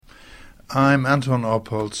I'm Anton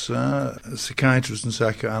Obholzer, a psychiatrist and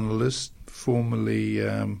psychoanalyst, formerly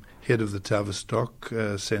head of the Tavistock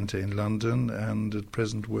Centre in London, and at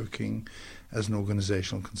present working as an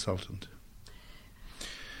organisational consultant.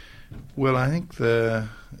 Well, I think the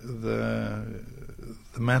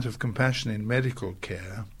matter of compassion in medical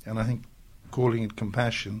care, and I think calling it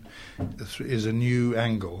compassion is a new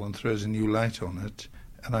angle and throws a new light on it,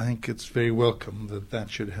 and I think it's very welcome that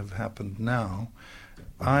should have happened now.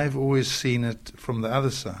 I've always seen it from the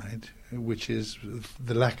other side, which is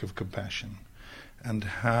the lack of compassion, and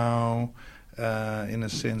how, in a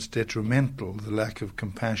sense, detrimental the lack of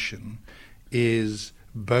compassion is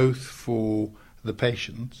both for the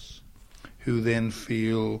patients, who then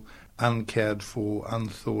feel uncared for,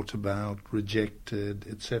 unthought about, rejected,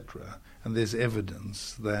 etc. And there's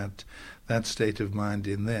evidence that that state of mind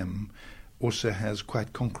in them also has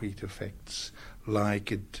quite concrete effects,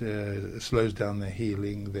 like it slows down their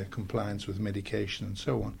healing, their compliance with medication and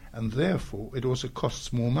so on. And therefore, it also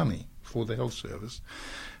costs more money for the health service.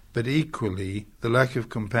 But equally, the lack of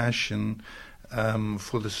compassion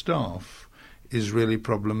for the staff is really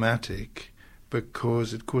problematic,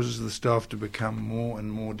 because it causes the staff to become more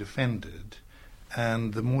and more defended.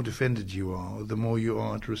 And the more defended you are, the more you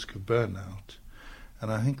are at risk of burnout.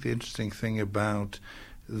 And I think the interesting thing about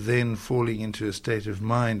then falling into a state of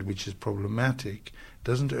mind which is problematic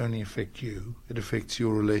doesn't only affect you, it affects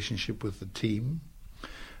your relationship with the team,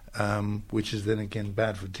 which is then again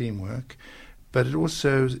bad for teamwork, but it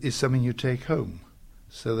also is something you take home,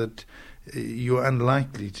 so that you're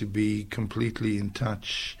unlikely to be completely in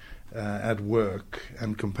touch at work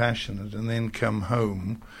and compassionate and then come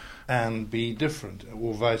home and be different,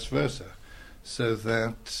 or vice versa, so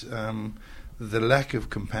that the lack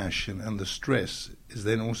of compassion and the stress is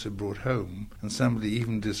then also brought home. And somebody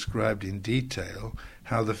even described in detail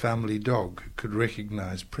how the family dog could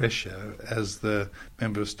recognize pressure as the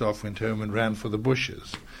member of staff went home and ran for the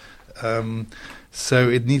bushes. So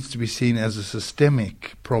it needs to be seen as a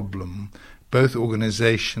systemic problem, both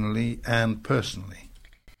organizationally and personally.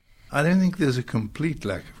 I don't think there's a complete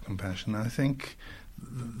lack of compassion. I think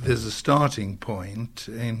there's a starting point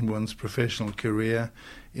in one's professional career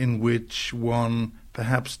in which one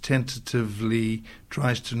perhaps tentatively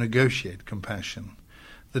tries to negotiate compassion.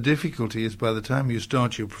 The difficulty is by the time you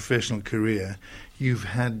start your professional career, you've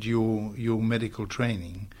had your medical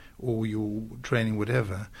training or your training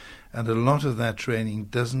whatever, and a lot of that training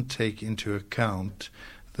doesn't take into account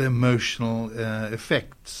the emotional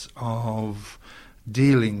effects of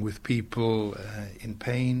dealing with people in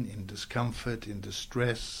pain, in discomfort, in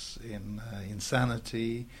distress, in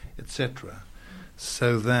insanity, etc.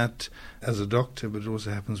 So that, as a doctor, but it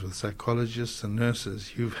also happens with psychologists and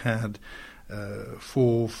nurses, you've had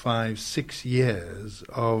 4, 5, 6 years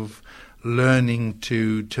of learning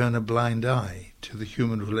to turn a blind eye to the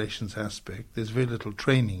human relations aspect. There's very little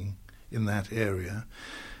training in that area.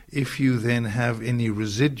 If you then have any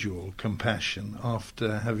residual compassion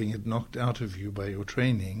after having it knocked out of you by your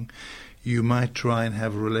training, you might try and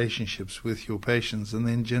have relationships with your patients and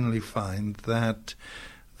then generally find that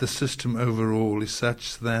the system overall is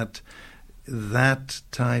such that that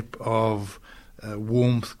type of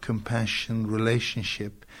warmth, compassion,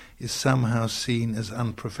 relationship is somehow seen as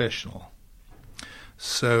unprofessional.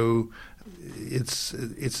 So it's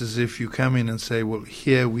as if you come in and say, well,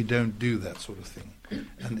 here we don't do that sort of thing.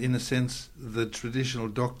 And in a sense, the traditional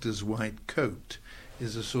doctor's white coat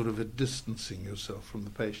is a sort of a distancing yourself from the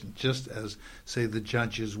patient, just as, say, the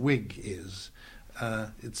judge's wig is.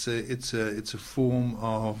 It's a form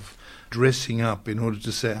of dressing up in order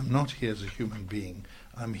to say, I'm not here as a human being,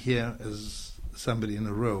 I'm here as somebody in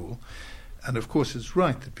a role. And of course it's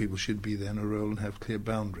right that people should be there in a role and have clear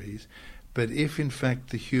boundaries. But if in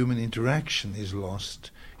fact the human interaction is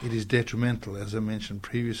lost, it is detrimental, as I mentioned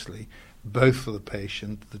previously, both for the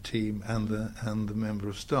patient, the team, and the member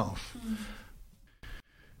of staff.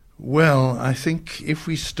 Well, I think if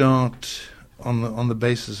we start on the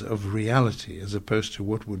basis of reality, as opposed to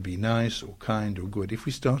what would be nice or kind or good, if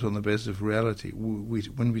we start on the basis of reality,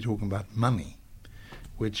 when we're talking about money,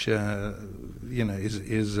 which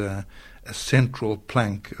is a central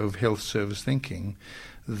plank of health service thinking,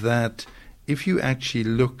 that if you actually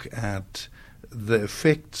look at the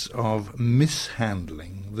effects of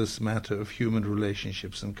mishandling this matter of human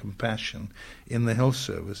relationships and compassion in the health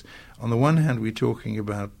service, on the one hand we're talking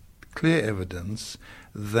about clear evidence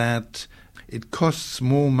that it costs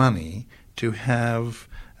more money to have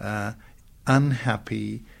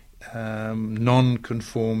unhappy,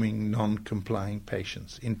 non-conforming, non-complying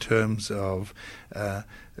patients in terms of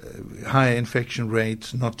higher infection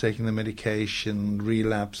rates, not taking the medication,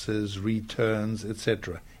 relapses, returns,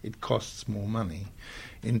 etc. it costs more money.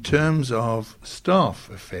 In terms of staff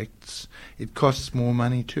effects, it costs more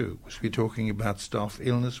money too, because we're talking about staff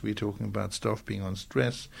illness, we're talking about staff being on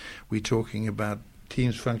stress, we're talking about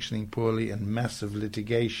teams functioning poorly and massive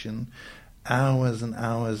litigation, hours and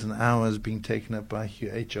hours and hours being taken up by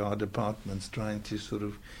HR departments trying to sort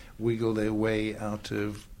of wiggle their way out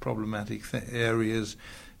of problematic areas.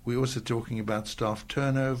 We're also talking about staff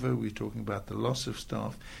turnover. We're talking about the loss of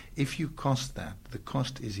staff. If you cost that, the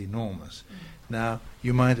cost is enormous. Now,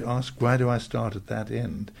 you might ask, why do I start at that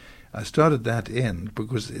end? I start at that end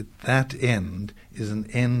because that end is an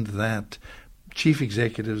end that chief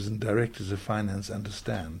executives and directors of finance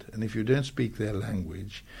understand. And if you don't speak their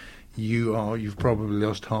language, you've probably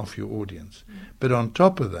lost half your audience. But on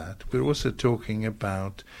top of that, we're also talking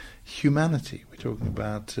about humanity. We're talking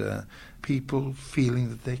about people feeling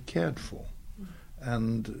that they're cared for.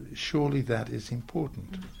 And surely that is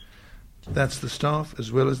important. That's the staff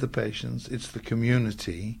as well as the patients. It's the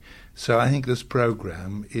community. So I think this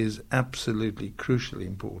program is absolutely crucially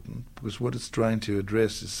important, because what it's trying to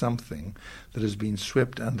address is something that has been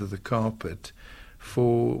swept under the carpet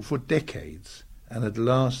for decades. And at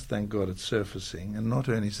last, thank God, it's surfacing. And not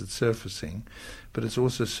only is it surfacing, but it's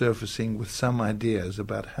also surfacing with some ideas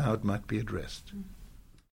about how it might be addressed.